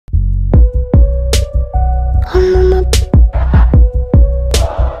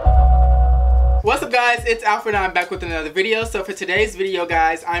What's up guys, it's Alfred and I'm back with another video. So for today's video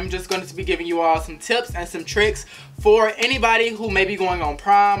guys, I'm just going to be giving you all some tips and some tricks for anybody who may be going on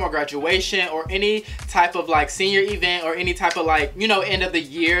prom or graduation or any type of like senior event or any type of like, you know, end of the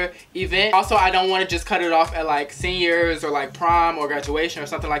year event. Also, I don't want to just cut it off at like seniors or like prom or graduation or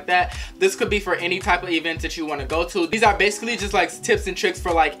something like that. This could be for any type of event that you want to go to. These are basically just like tips and tricks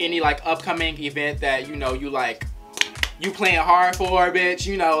for like any like upcoming event that you know you playing hard for, bitch.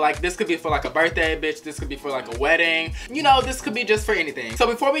 You know, like this could be for like a birthday, bitch. This could be for like a wedding. You know, this could be just for anything. So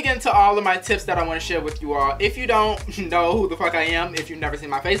before we get into all of my tips that I want to share with you all, if you don't know who the fuck I am, if you've never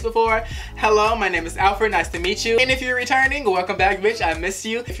seen my face before, hello, my name is Alfred. Nice to meet you. And if you're returning, welcome back, bitch. I missed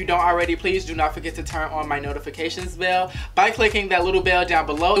you. If you don't already, please do not forget to turn on my notifications bell by clicking that little bell down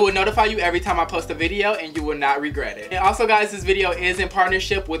below. It will notify you every time I post a video and you will not regret it. And also guys, this video is in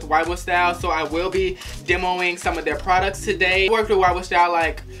partnership with HEYYY Style, so I will be demoing some of their products today. I worked with HEYYY Style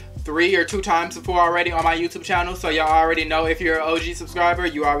like 3 or 2 times before already on my YouTube channel, so y'all already know. If you're an OG subscriber,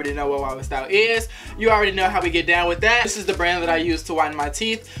 you already know what HEYYY Style is. You already know how we get down with that. This is the brand that I use to whiten my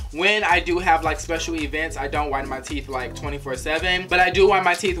teeth when I do have like special events. I don't whiten my teeth like 24/7, but I do whiten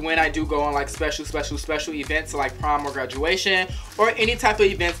my teeth when I do go on like special events like prom or graduation or any type of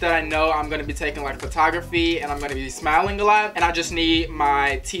events that I know I'm going to be taking like photography and I'm going to be smiling a lot and I just need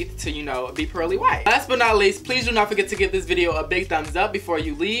my teeth to, you know, be pearly white. Last but not least, please do not forget to give this video a big thumbs up before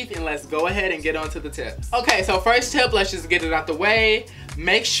you leave, and let's go ahead and get on to the tips. Okay, so first tip, let's just get it out the way.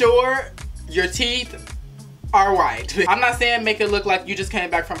 Make sure your teeth are white. I'm not saying make it look like you just came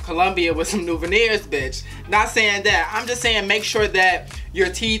back from Colombia with some new veneers, bitch. Not saying that. I'm just saying make sure that your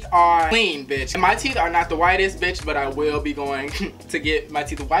teeth are clean, bitch. And my teeth are not the whitest, bitch, but I will be going to get my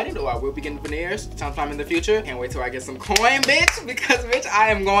teeth whitened, or I will be getting veneers sometime in the future. Can't wait till I get some coin, bitch, because bitch,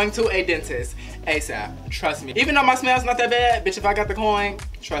 I am going to a dentist ASAP. Trust me. Even though my smell's not that bad, bitch, if I got the coin,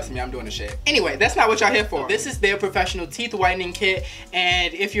 trust me, I'm doing the shit. Anyway, that's not what y'all here for. This is their professional teeth whitening kit,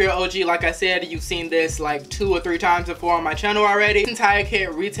 and if you're an OG, like I said, you've seen this like 2 or 3 times before on my channel already. This entire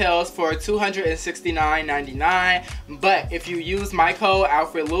kit retails for $269.99, but if you use my code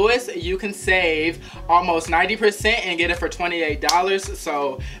Alfred Lewis, you can save almost 90% and get it for $28.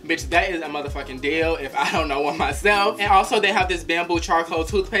 So, bitch, that is a motherfucking deal if I don't know one myself. And also, they have this Bamboo Charcoal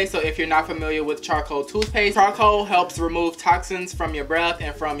Toothpaste, so if you're not familiar with charcoal toothpaste, charcoal helps remove toxins from your breath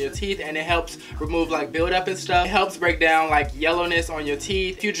and from your teeth, and it helps remove like buildup and stuff. It helps break down like yellowness on your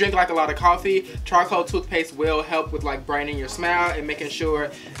teeth. If you drink like a lot of coffee, charcoal toothpaste will help with like brightening your smile and making sure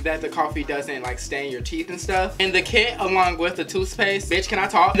that the coffee doesn't like stain your teeth and stuff. And the kit along with the toothpaste, bitch, can I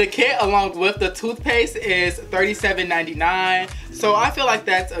talk? The kit along with the toothpaste is $37.99. So I feel like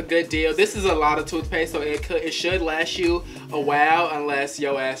that's a good deal. This is a lot of toothpaste, so it should last you a while, unless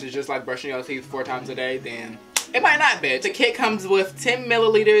your ass is just like brushing your teeth 4 times a day, then it might not, bitch. The kit comes with 10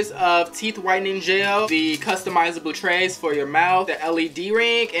 milliliters of teeth whitening gel, the customizable trays for your mouth, the LED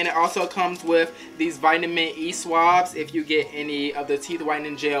ring, and it also comes with these vitamin E swabs if you get any of the teeth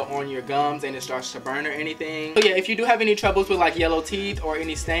whitening gel on your gums and it starts to burn or anything. So yeah, if you do have any troubles with like yellow teeth or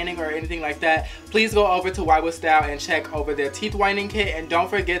any staining or anything like that, please go over to HEYYY Style and check over their teeth whitening kit, and don't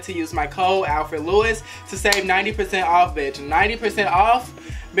forget to use my code Alfred Lewis to save 90% off, bitch. 90% off?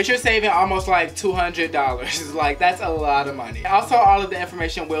 But you're saving almost like $200. Like, that's a lot of money. Also, all of the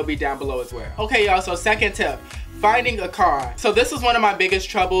information will be down below as well. Okay, y'all, so second tip, finding a car. So this was one of my biggest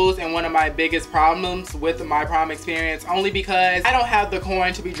troubles and one of my biggest problems with my prom experience, only because I don't have the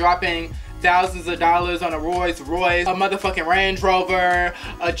coin to be dropping thousands of dollars on a Rolls Royce, a motherfucking Range Rover,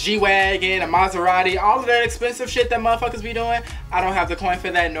 a G-Wagon, a Maserati, all of that expensive shit that motherfuckers be doing. I don't have the coin for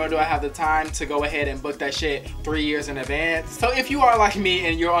that, nor do I have the time to go ahead and book that shit 3 years in advance. So if you are like me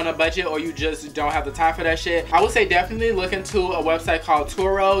and you're on a budget or you just don't have the time for that shit, I would say definitely look into a website called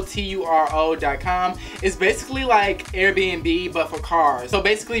Turo, Turo.com. It's basically like Airbnb, but for cars. So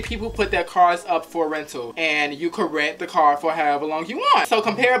basically people put their cars up for rental and you could rent the car for however long you want. So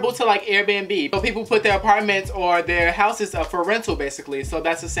comparable to like Airbnb. So people put their apartments or their houses up for rental basically. So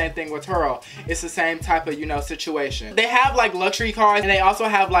that's the same thing with Turo. It's the same type of, you know, situation. They have like luxury cars, and they also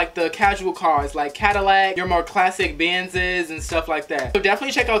have like the casual cars like Cadillac, your more classic Benzes and stuff like that. So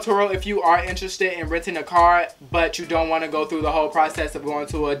definitely check out Turo if you are interested in renting a car, but you don't want to go through the whole process of going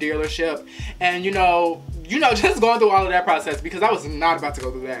to a dealership and you know, just going through all of that process, because I was not about to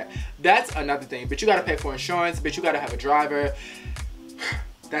go through that. That's another thing. But you gotta pay for insurance, but you gotta have a driver.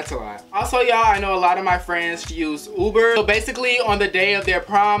 That's a lot. Also, y'all, I know a lot of my friends use Uber. So basically, on the day of their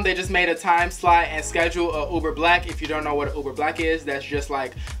prom, they just made a time slot and schedule a Uber Black. If you don't know what an Uber Black is, that's just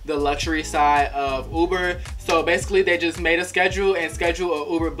like the luxury side of Uber. So So basically they just made a schedule and scheduled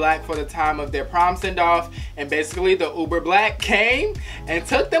a Uber Black for the time of their prom send off, and basically the Uber Black came and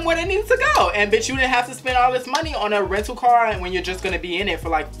took them where they needed to go. And bitch, you didn't have to spend all this money on a rental car when you're just gonna be in it for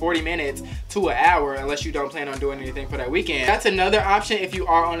like 40 minutes to an hour, unless you don't plan on doing anything for that weekend. That's another option if you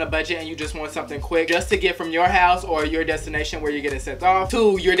are on a budget and you just want something quick just to get from your house or your destination where you're getting sent off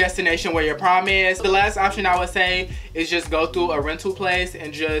to your destination where your prom is. The last option I would say is just go through a rental place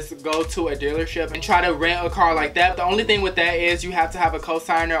and just go to a dealership and try to rent a car like that. The only thing with that is you have to have a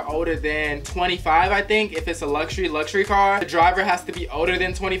co-signer older than 25, I think. If it's a luxury car, the driver has to be older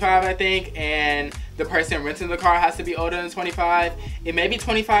than 25, I think, and the person renting the car has to be older than 25. It may be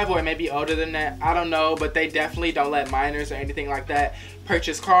 25 or it may be older than that, I don't know, but they definitely don't let minors or anything like that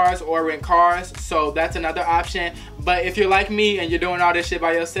purchase cars or rent cars, so that's another option. But if you're like me and you're doing all this shit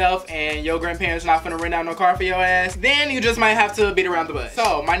by yourself and your grandparents not gonna rent out no car for your ass, then you just might have to beat around the bush.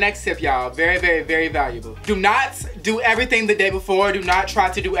 So my next tip, y'all, very valuable. Do not do everything the day before. Do not try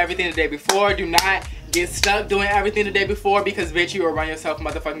to do everything the day before. Do not get stuck doing everything the day before, because bitch, you will run yourself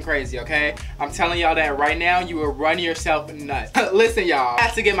motherfucking crazy, okay? I'm telling y'all that right now, you will run yourself nuts. Listen, y'all, I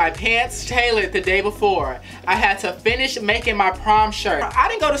had to get my pants tailored the day before. I had to finish making my prom shirt. I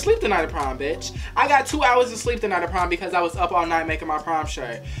didn't go to sleep the night of prom, bitch. I got 2 hours of sleep the night of prom because I was up all night making my prom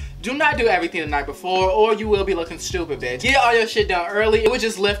shirt. Do not do everything the night before or you will be looking stupid, bitch. Get all your shit done early. It would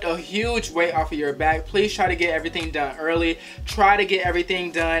just lift a huge weight off of your back. Please try to get everything done early. Try to get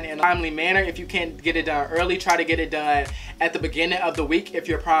everything done in a timely manner. If you can't get it done early, try to get it done at the beginning of the week. If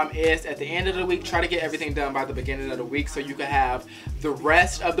your prom is at the end of the week, try to get everything done by the beginning of the week so you can have the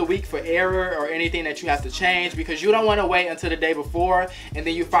rest of the week for error or anything that you have to change, because you don't want to wait until the day before and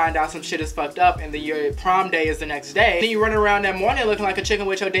then you find out some shit is fucked up and then your prom day is the next day. Then you run around that morning looking like a chicken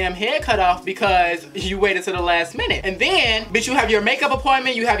with your damn head cut off because you waited to the last minute. And then, bitch, you have your makeup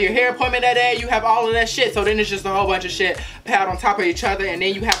appointment, you have your hair appointment that day, you have all of that shit. So then it's just a whole bunch of shit piled on top of each other, and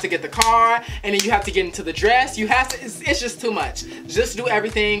then you have to get the car, and then you have to get into the dress. You have to, it's just too much. Just do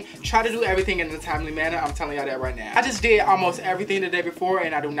everything. Try to do everything in a timely manner. I'm telling y'all that right now. I just did almost everything the day before,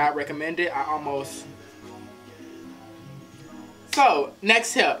 and I do not recommend it. So,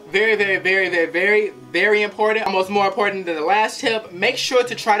 next tip, very important, almost more important than the last tip. Make sure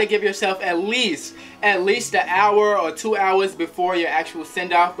to try to give yourself at least an hour or 2 hours before your actual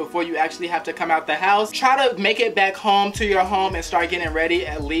send-off, before you actually have to come out the house. Try to make it back home to your home and start getting ready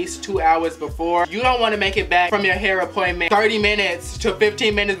at least 2 hours before. You don't want to make it back from your hair appointment 30 minutes to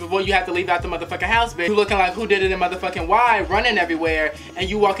 15 minutes before you have to leave out the motherfucking house, bitch. You looking like who did it in motherfucking why, running everywhere, and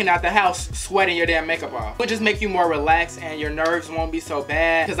you walking out the house sweating your damn makeup off. It would just make you more relaxed and your nerves won't be so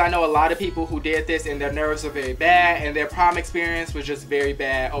bad, because I know a lot of people who did this and their nerves are very bad and their prom experience was just very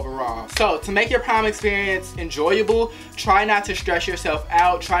bad overall. So to make your prom experience enjoyable, try not to stress yourself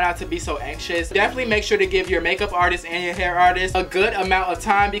out, try not to be so anxious. Definitely make sure to give your makeup artist and your hair artist a good amount of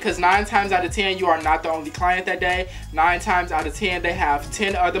time, because 9 times out of 10 you are not the only client that day. 9 times out of 10 they have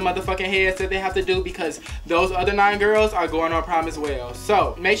 10 other motherfucking heads that they have to do, because those other 9 girls are going on prom as well.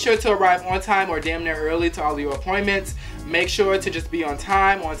 So make sure to arrive on time or damn near early to all of your appointments. Make sure to just be on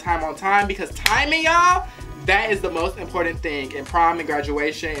time, because timing, y'all, that is the most important thing in prom and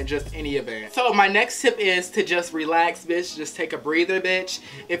graduation and just any event. So my next tip is to just relax, bitch. Just take a breather, bitch.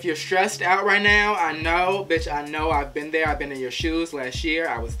 If you're stressed out right now, I know, bitch, I know. I've been there. I've been in your shoes last year.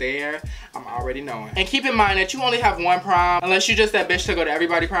 I was there. I'm already knowing. And keep in mind that you only have one prom, unless you just that bitch to go to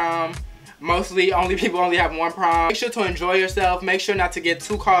everybody prom. Mostly, people only have one prom. Make sure to enjoy yourself. Make sure not to get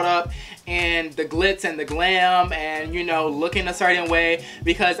too caught up in the glitz and the glam and, you know, looking a certain way,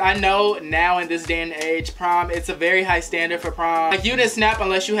 because I know now in this day and age, prom, it's a very high standard for prom. Like, you didn't snap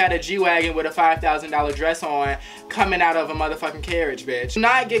unless you had a G-Wagon with a $5,000 dress on coming out of a motherfucking carriage, bitch. Do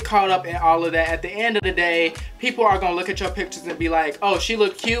not get caught up in all of that. At the end of the day, people are gonna look at your pictures and be like, oh, she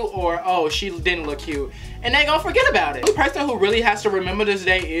looked cute, or oh, she didn't look cute, and they gonna forget about it. The person who really has to remember this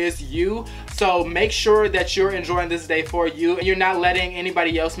day is you. So make sure that you're enjoying this day for you and you're not letting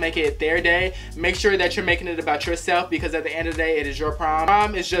anybody else make it their day. Make sure that you're making it about yourself, because at the end of the day, it is your prom.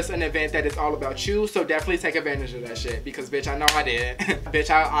 Prom is just an event that is all about you, so definitely take advantage of that shit, because bitch, I know I did. Bitch,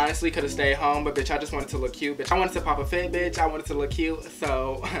 I honestly could have stayed home, but bitch, I just wanted to look cute. Bitch, I wanted to pop a fit, bitch. I wanted to look cute,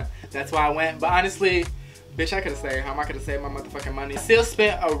 so that's why I went. But honestly, bitch, I could have stayed home. I could have saved my motherfucking money. Still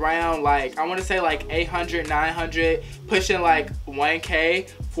spent around, like, I want to say like 800, 900, pushing like 1K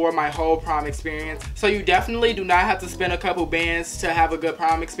for my whole prom experience. So you definitely do not have to spend a couple bands to have a good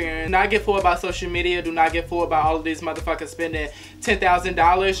prom experience. Do not get fooled by social media. Do not get fooled by all of these motherfuckers spending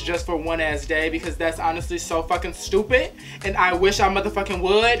 $10,000 just for one ass day, because that's honestly so fucking stupid. And I wish I motherfucking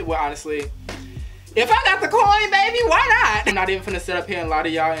would. Well, honestly, If I got the coin, baby, why not? I'm not even finna sit up here and lie to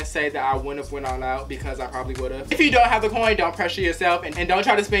y'all and say that I wouldn't have went all out, because I probably would have. If you don't have the coin, don't pressure yourself, and don't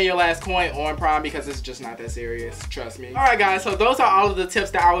try to spend your last coin on prom, because it's just not that serious, trust me. Alright guys, so those are all of the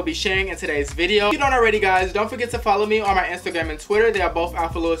tips that I will be sharing in today's video. If you don't already, guys, don't forget to follow me on my Instagram and Twitter. They are both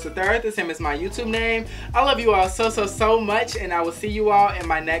Alfred Lewis III, the same as my YouTube name. I love you all so much, and I will see you all in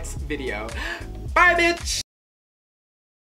my next video. Bye, bitch!